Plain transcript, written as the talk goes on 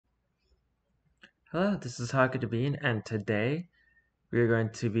Hello, this is Haku and today we are going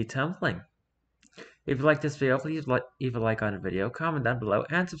to be tumbling. If you like this video, please leave a like on the video, comment down below,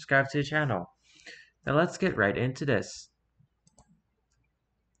 and subscribe to the channel. Now let's get right into this.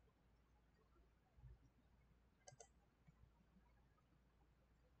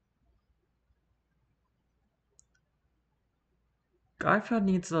 Garfield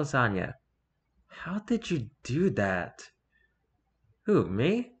needs lasagna. How did you do that? Who,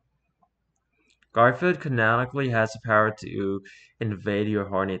 me? Garfield canonically has the power to invade your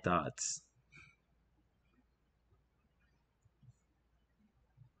horny thoughts.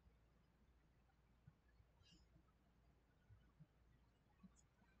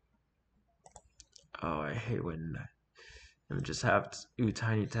 Oh, I hate when I just have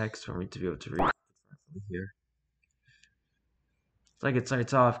tiny text for me to be able to read here. It's like it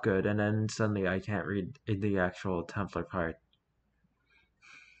starts off good, and then suddenly I can't read the actual template part.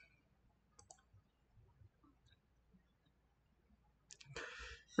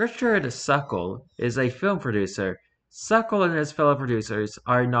 Richard Suckle is a film producer. Suckle and his fellow producers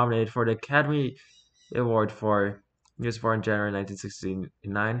are nominated for the Academy Award for. He was born January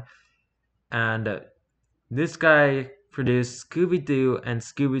 1969, and this guy produced Scooby Doo and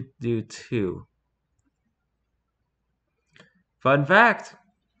Scooby Doo 2. Fun fact: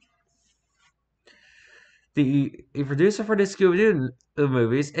 the producer for the Scooby Doo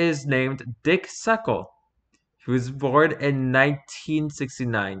movies is named Dick Suckle. He was born in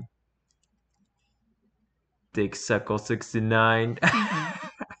 1969. Dick Suckle 69.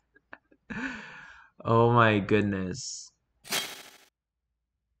 Oh my goodness.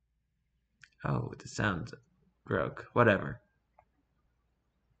 Oh, the sound broke. Whatever.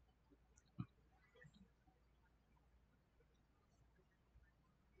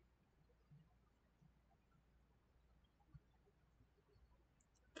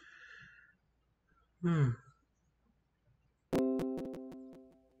 Hmm.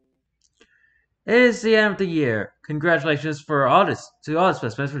 It is the end of the year. Congratulations to all the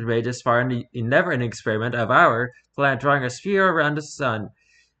specimens which made this far in the never-ending experiment of our planet drawing a sphere around the sun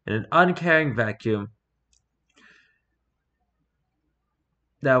in an uncaring vacuum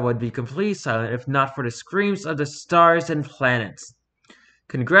that would be completely silent if not for the screams of the stars and planets.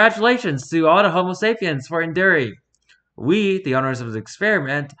 Congratulations to all the Homo sapiens for enduring. We, the owners of the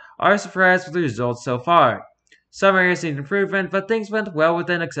experiment, are surprised with the results so far. Some areas need improvement, but things went well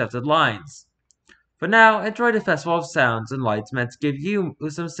within accepted lines. For now, enjoy the festival of sounds and lights meant to give you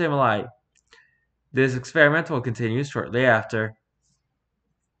some stimuli. This experiment will continue shortly after.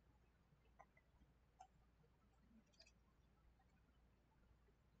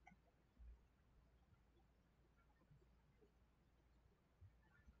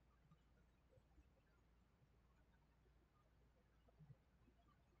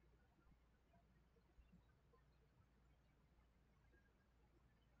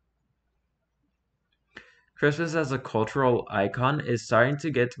 Christmas as a cultural icon is starting to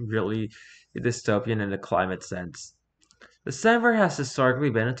get really dystopian in a climate sense. December has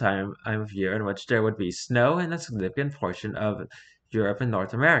historically been a time of year in which there would be snow in a significant portion of Europe and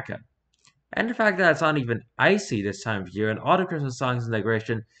North America. And the fact that it's not even icy this time of year, and all the Christmas songs and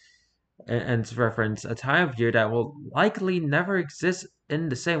decoration and reference a time of year that will likely never exist in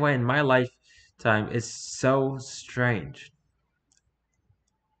the same way in my lifetime is so strange.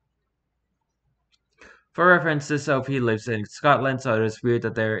 For reference, this OP lives in Scotland, so it is weird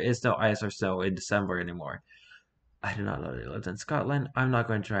that there is no ice or snow in December anymore. I do not know that he lives in Scotland. I'm not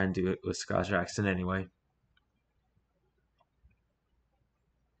going to try and do it with Scottish accent anyway.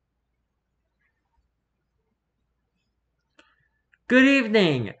 Good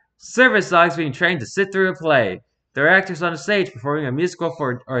evening! Service dogs being trained to sit through a play. There are actors on the stage performing a musical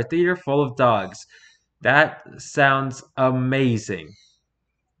for a theater full of dogs. That sounds amazing.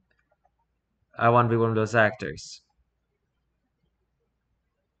 I want to be one of those actors.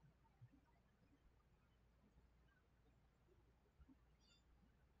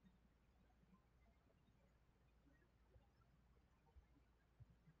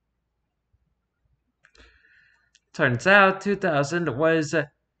 Turns out 2000 was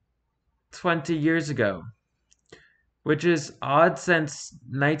 20 years ago, which is odd since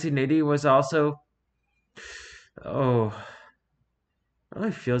 1980 was also. Oh, it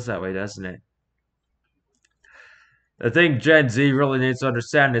really feels that way, doesn't it? The thing Gen Z really needs to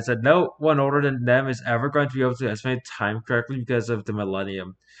understand is that no one older than them is ever going to be able to estimate time correctly because of the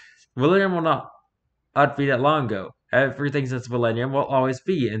millennium. Millennium will not be that long ago. Everything since millennium will always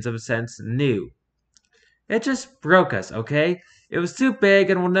be, in some sense, new. It just broke us, okay? It was too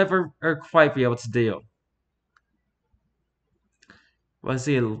big and we'll never quite be able to deal. Was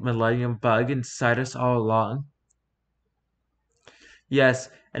the Millennium Bug inside us all along? Yes,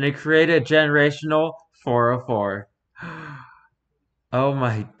 and it created a generational 404. Oh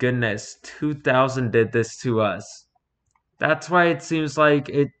my goodness, 2000 did this to us. That's why it seems like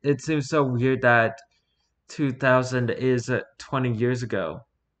it seems so weird that 2000 is 20 years ago.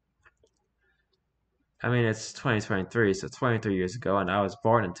 I mean, it's 2023, so 23 years ago, and I was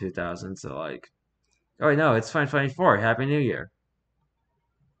born in 2000, so like, oh wait, no, it's 2024. Happy New Year.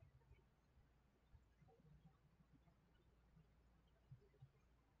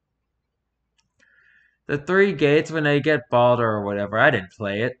 The three gates when they get bald or whatever. I didn't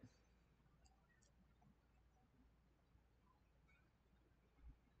play it.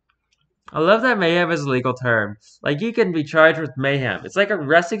 I love that mayhem is a legal term. Like, you can be charged with mayhem. It's like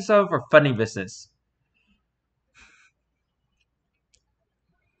arresting someone for funny business.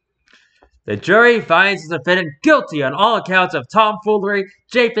 The jury finds the defendant guilty on all accounts of tomfoolery,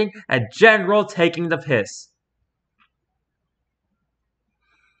 japing, and general taking the piss,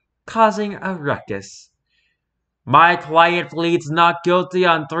 causing a ruckus. My client pleads not guilty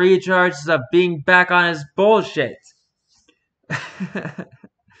on 3 charges of being back on his bullshit.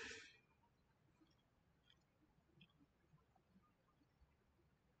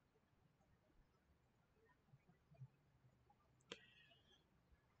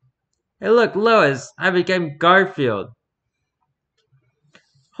 Hey, look, Lois, I became Garfield.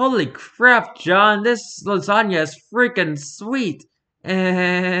 Holy crap, John, this lasagna is freaking sweet.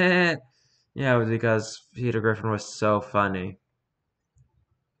 Yeah, it was because Peter Griffin was so funny.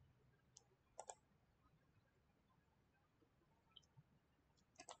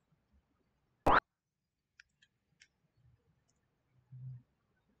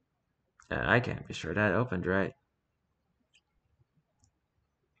 And I can't be sure that opened right.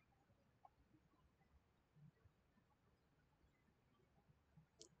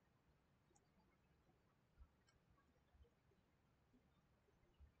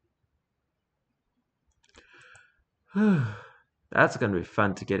 That's gonna be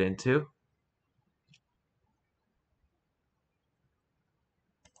fun to get into.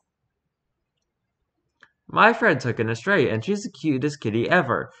 My friend took an astray, and she's the cutest kitty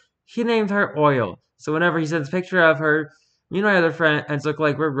ever. He named her Oil, so whenever he sends a picture of her, me and my other friends look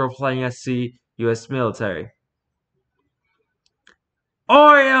like we're role-playing SC US military.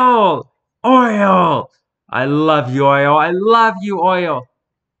 Oil! Oil! I love you, Oil. I love you, Oil.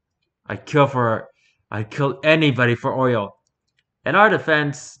 I'd kill for her. I'd kill anybody for Oil. In our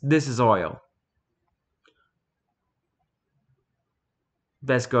defense, this is Oil.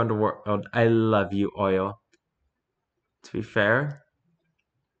 Best girl in the world. I love you, Oil. To be fair,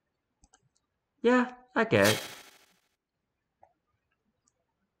 yeah, I get it.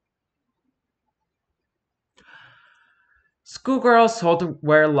 Schoolgirls told to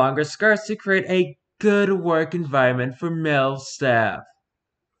wear longer skirts to create a good work environment for male staff.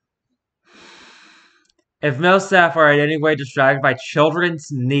 If male staff are in any way distracted by children's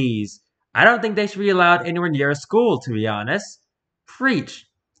knees, I don't think they should be allowed anywhere near a school, to be honest. Preach.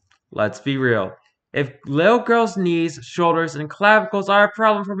 Let's be real. If little girls' knees, shoulders, and clavicles are a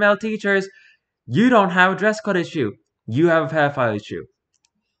problem for male teachers, you don't have a dress code issue. You have a pedophile issue.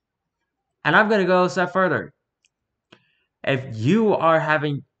 And I'm going to go a step further. If you are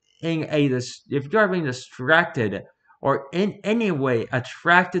having if you are being distracted or in any way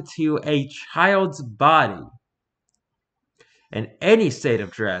attracted to a child's body in any state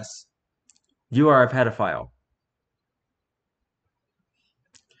of dress, you are a pedophile.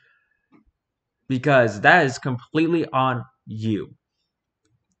 Because that is completely on you.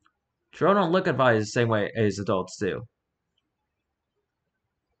 Children don't look at bodies the same way as adults do.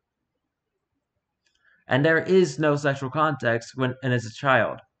 And there is no sexual context when and as a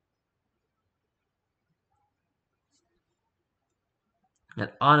child. And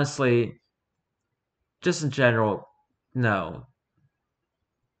honestly, just in general, no.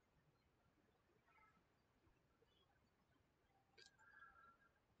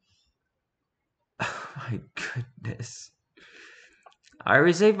 Oh my goodness. I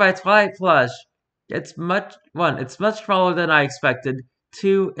received my Twilight plush. It's much smaller than I expected.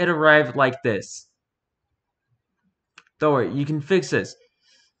 Two, it arrived like this. Don't worry, you can fix this.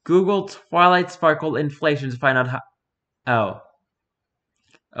 Google Twilight Sparkle inflation to find out how. Oh.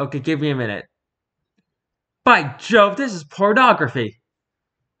 Okay, give me a minute. By Jove, this is pornography!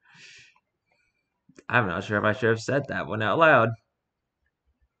 I'm not sure if I should have said that one out loud.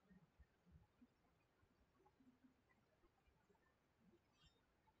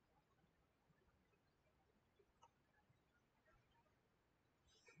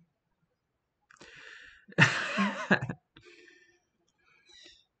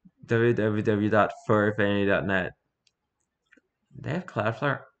 www.furfanny.net. They have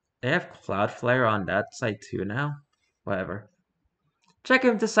Cloudflare. They have Cloudflare on that site too now. Whatever. Check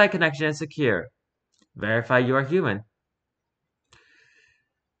if the site connection is secure. Verify you are human.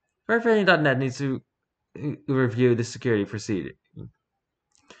 Furfanny.net needs to review the security procedure.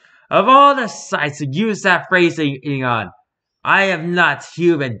 Of all the sites to use that phrasing on, I am not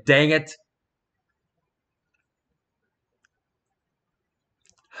human, dang it.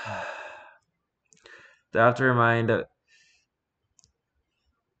 Do I have to remind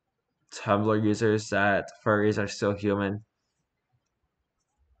Tumblr users that furries are still human?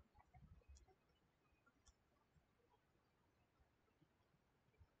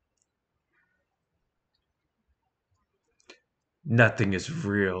 Nothing is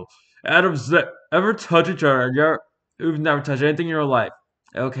real. Atoms that ever touch each other, and you've never touched anything in your life.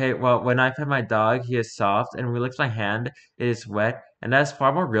 Okay, well, when I pet my dog, he is soft, and when he licks my hand, it is wet, and that is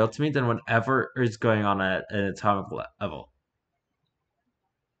far more real to me than whatever is going on at an atomic level.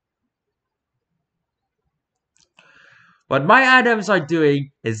 What my atoms are doing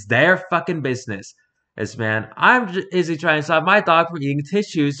is their fucking business. Yes, man, I'm busy trying to stop my dog from eating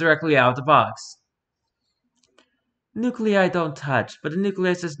tissues directly out of the box. Nuclei don't touch, but the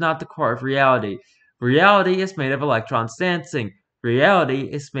nucleus is not the core of reality. Reality is made of electrons dancing. Reality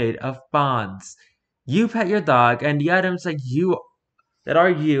is made of bonds. You pet your dog, and the atoms that are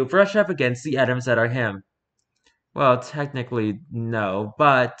you brush up against the atoms that are him. Well, technically, no,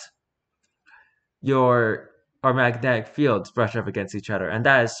 but your our magnetic fields brush up against each other, and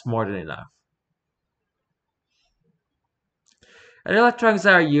that is more than enough. And the electrons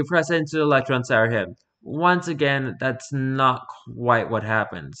that are you press into the electrons that are him. Once again, that's not quite what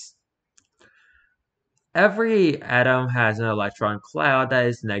happens. Every atom has an electron cloud that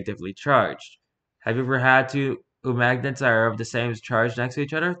is negatively charged. Have you ever had two magnets that are of the same charge next to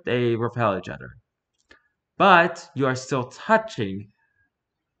each other? They repel each other. But you are still touching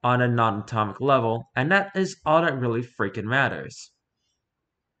on a non-atomic level, and that is all that really freaking matters.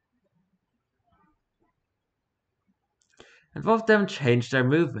 And both of them change their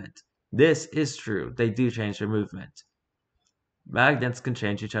movement. This is true. They do change their movement. Magnets can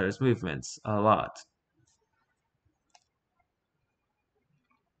change each other's movements a lot.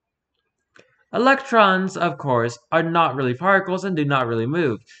 Electrons, of course, are not really particles and do not really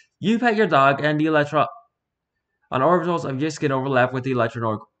move. You pet your dog and the electron on orbitals of your skin overlap with the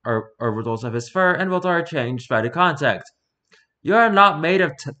electron orbitals of his fur and both are changed by the contact. You are not made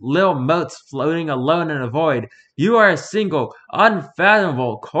of little motes floating alone in a void. You are a single,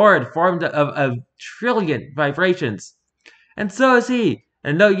 unfathomable chord formed of a trillion vibrations. And so is he.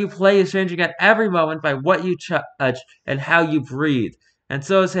 And though you play is changing at every moment by what you touch and how you breathe. And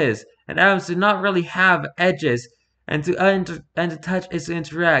so is his. And atoms do not really have edges. And to touch is to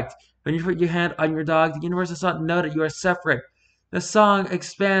interact. When you put your hand on your dog, the universe does not know that you are separate. The song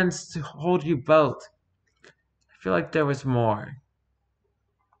expands to hold you both. I feel like there was more.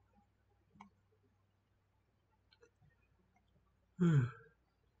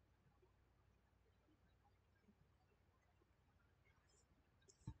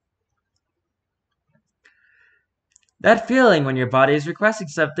 That feeling when your body is requesting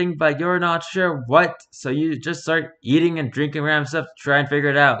something, but you're not sure what, so you just start eating and drinking random stuff to try and figure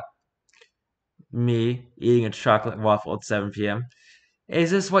it out. Me, eating a chocolate waffle at 7 p.m. Is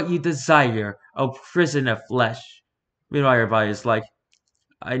this what you desire, O prison of flesh? Meanwhile, your body is like,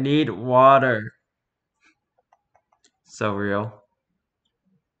 I need water. So real.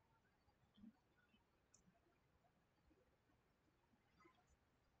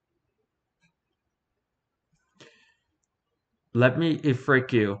 Let me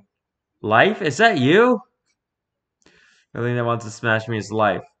freak you. Life? Is that you? The thing that wants to smash me is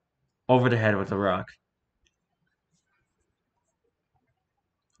life. Over the head with a rock.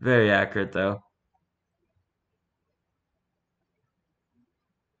 Very accurate, though.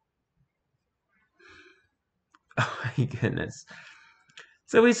 Oh my goodness.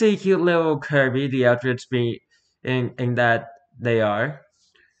 So we see cute little Kirby, the outfits being in that they are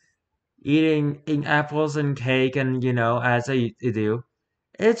eating apples and cake, and as they do.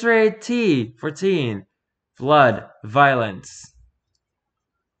 It's rated T for teen, blood, violence,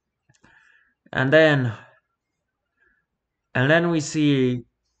 and then we see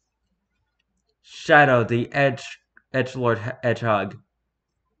Shadow, the Edge Lord Hedgehog,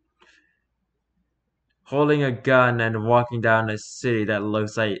 holding a gun and walking down a city that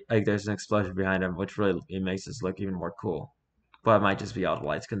looks like there's an explosion behind him, which really it makes this look even more cool. But it might just be all the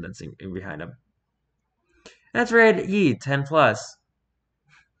lights condensing in behind him. That's rated E, 10 plus.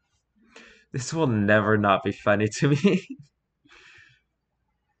 This will never not be funny to me.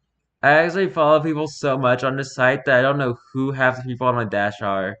 I actually follow people so much on this site that I don't know who half the people on my dash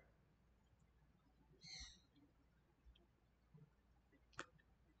are.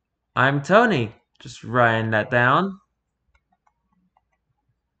 I'm Tony. Just writing that down.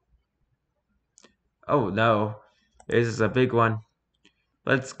 Oh no. This is a big one.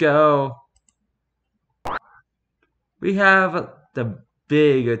 Let's go. We have the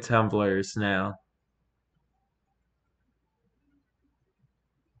big tumblers now.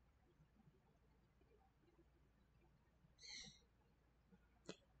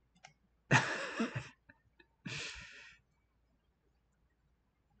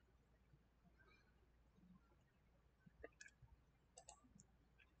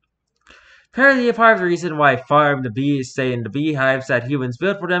 Apparently, a part of the reason why farm the bees stay in the beehives that humans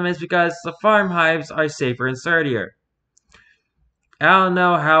built for them is because the farm hives are safer and sturdier. I don't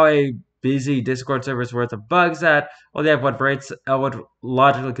know how a busy Discord server is worth of bugs that only have what rates would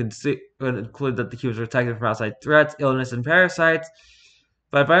logically would include that the humans are protected from outside threats, illness, and parasites.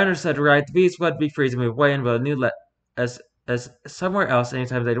 But if I understood right, the bees would be free to move away and build a new as somewhere else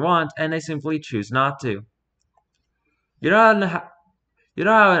anytime they want, and they simply choose not to. You know how you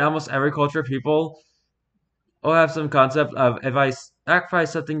know how in almost every culture people will have some concept of if I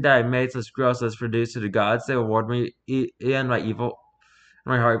sacrifice something that I made such gross as produced to the gods, they will reward me and my evil,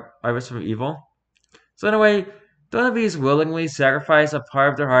 my harvest from evil. So in a way, don't the bees willingly sacrifice a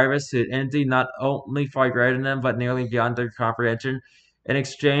part of their harvest to an entity not only far greater than them, but nearly beyond their comprehension, in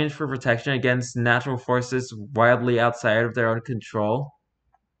exchange for protection against natural forces wildly outside of their own control?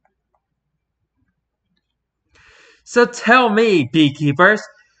 So tell me, beekeepers,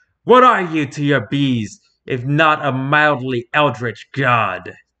 what are you to your bees, if not a mildly eldritch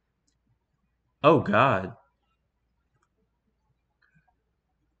god? Oh god.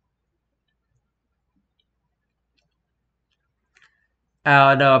 I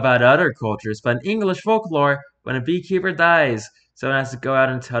don't know about other cultures, but in English folklore, when a beekeeper dies, someone has to go out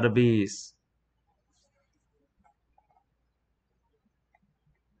and tell the bees.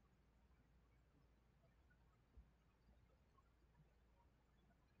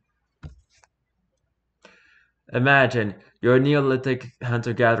 Imagine, you're a Neolithic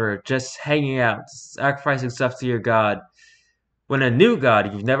hunter-gatherer just hanging out, sacrificing stuff to your god, when a new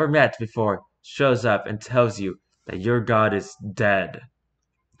god you've never met before shows up and tells you that your god is dead.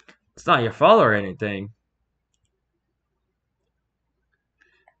 It's not your fault or anything.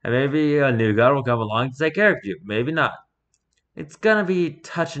 And maybe a new god will come along to take care of you. Maybe not. It's gonna be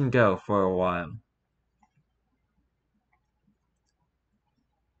touch and go for a while.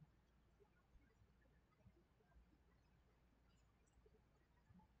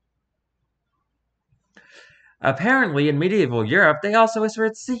 Apparently, in medieval Europe, they also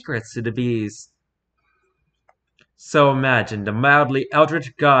whispered secrets to the bees. So imagine the mildly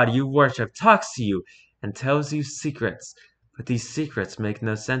eldritch god you worship talks to you and tells you secrets, but these secrets make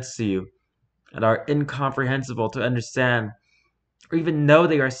no sense to you and are incomprehensible to understand or even know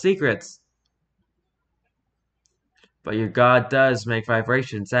they are secrets. But your god does make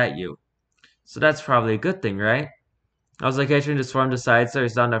vibrations at you, so that's probably a good thing, right? As occasion the swarm decides there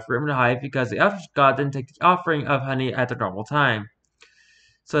is not enough room in the hive because the eldritch god didn't take the offering of honey at the normal time.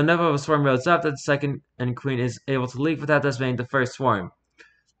 So enough of a swarm builds up that the second and queen is able to leave without decimating the first swarm.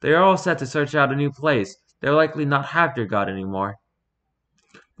 They are all set to search out a new place. They'll likely not have your god anymore.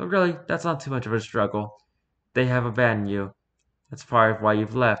 But really, that's not too much of a struggle. They have abandoned you. That's part of why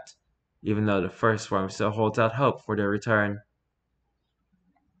you've left, even though the first swarm still holds out hope for their return.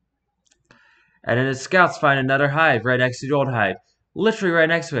 And then the scouts find another hive right next to the old hive, literally right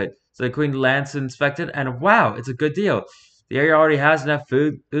next to it. So the queen lands to inspect it, and wow, it's a good deal. The area already has enough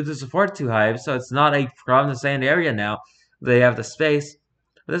food to support two hives, so it's not a problem to stay in the area now. They have the space.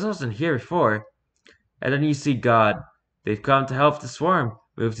 But this wasn't here before. And then you see God. They've come to help the swarm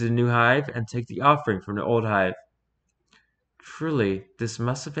move to the new hive and take the offering from the old hive. Truly, this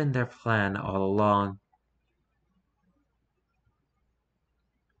must have been their plan all along.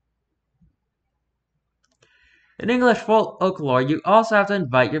 In English folklore, you also have to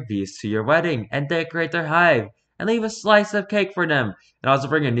invite your bees to your wedding and decorate their hive and leave a slice of cake for them and also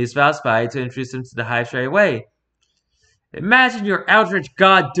bring a new spouse by to introduce them to the hive straight away. Imagine your Eldritch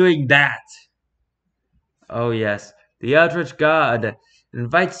God doing that! Oh yes, the Eldritch God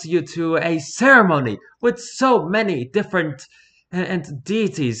invites you to a ceremony with so many different and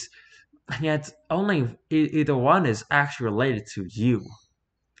deities, and yet only either one is actually related to you.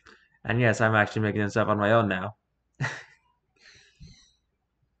 And yes, I'm actually making this up on my own now.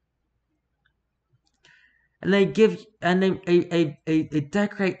 And they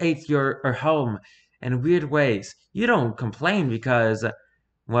decorate your home in weird ways. You don't complain because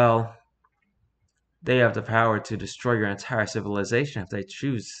well, they have the power to destroy your entire civilization if they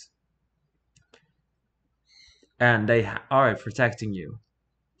choose. And they are protecting you.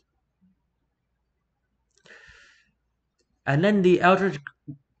 And then the Eldritch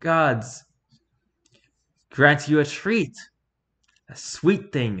Gods grant you a treat. A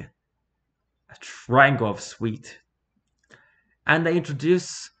sweet thing. A triangle of sweet. And they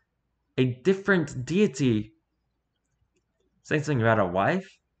introduce a different deity. Saying something about a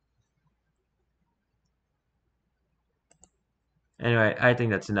wife? Anyway, I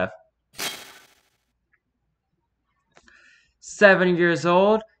think that's enough. 7 years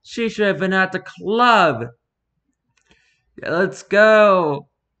old? She should have been at the club. Yeah, let's go.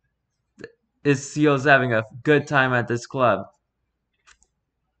 Is Seal's having a good time at this club?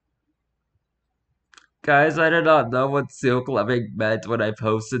 Guys, I did not know what seal clubbing meant when I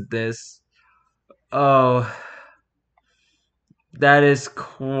posted this. Oh, that is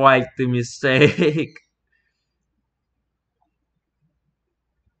quite the mistake.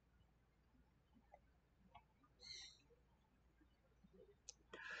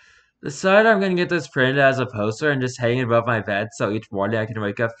 Decided I'm gonna get this printed as a poster and just hang it above my bed so each morning I can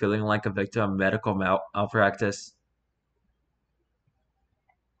wake up feeling like a victim of medical malpractice.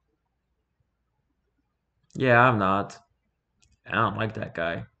 Yeah, I'm not. I don't like that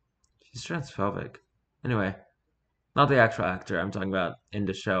guy. He's transphobic. Anyway, not the actual actor. I'm talking about in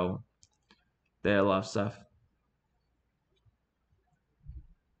the show. They love stuff.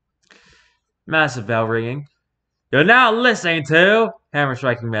 Massive bell ringing. You're now listening to Hammer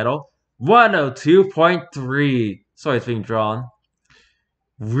Striking Metal 102.3. Sorry, it's being drawn.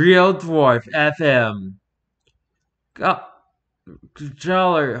 Real Dwarf FM.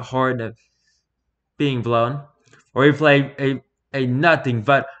 Dollar horn being blown. Or we play a nothing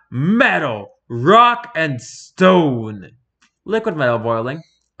but metal, rock, and stone. Liquid metal boiling.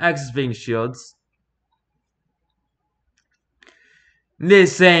 Axes being shields.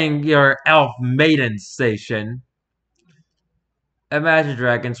 This ain't your elf maiden station. Imagine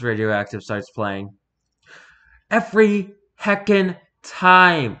Dragons Radioactive starts playing. Every heckin'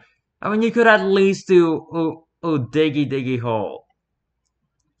 time. I mean, you could at least do Diggy Diggy Hole.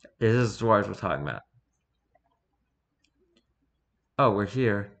 This is what we're talking about. Oh, we're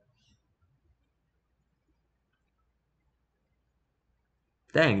here.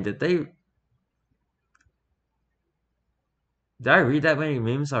 Dang, did I read that many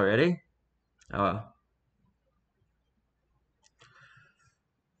memes already? Oh well.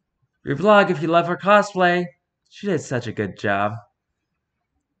 Your blog if you love her cosplay. She did such a good job.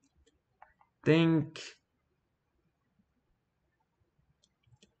 Think.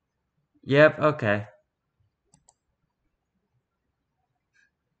 Yep, okay.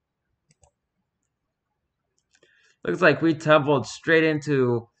 Looks like we tumbled straight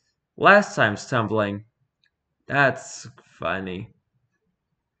into last time's tumbling. That's funny.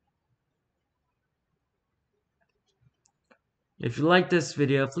 If you like this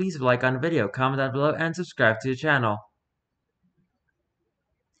video, please like on the video, comment down below, and subscribe to the channel.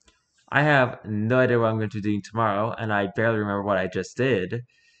 I have no idea what I'm going to do tomorrow, and I barely remember what I just did.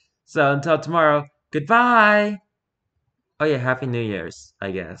 So until tomorrow, goodbye! Oh yeah, Happy New Year's,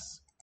 I guess.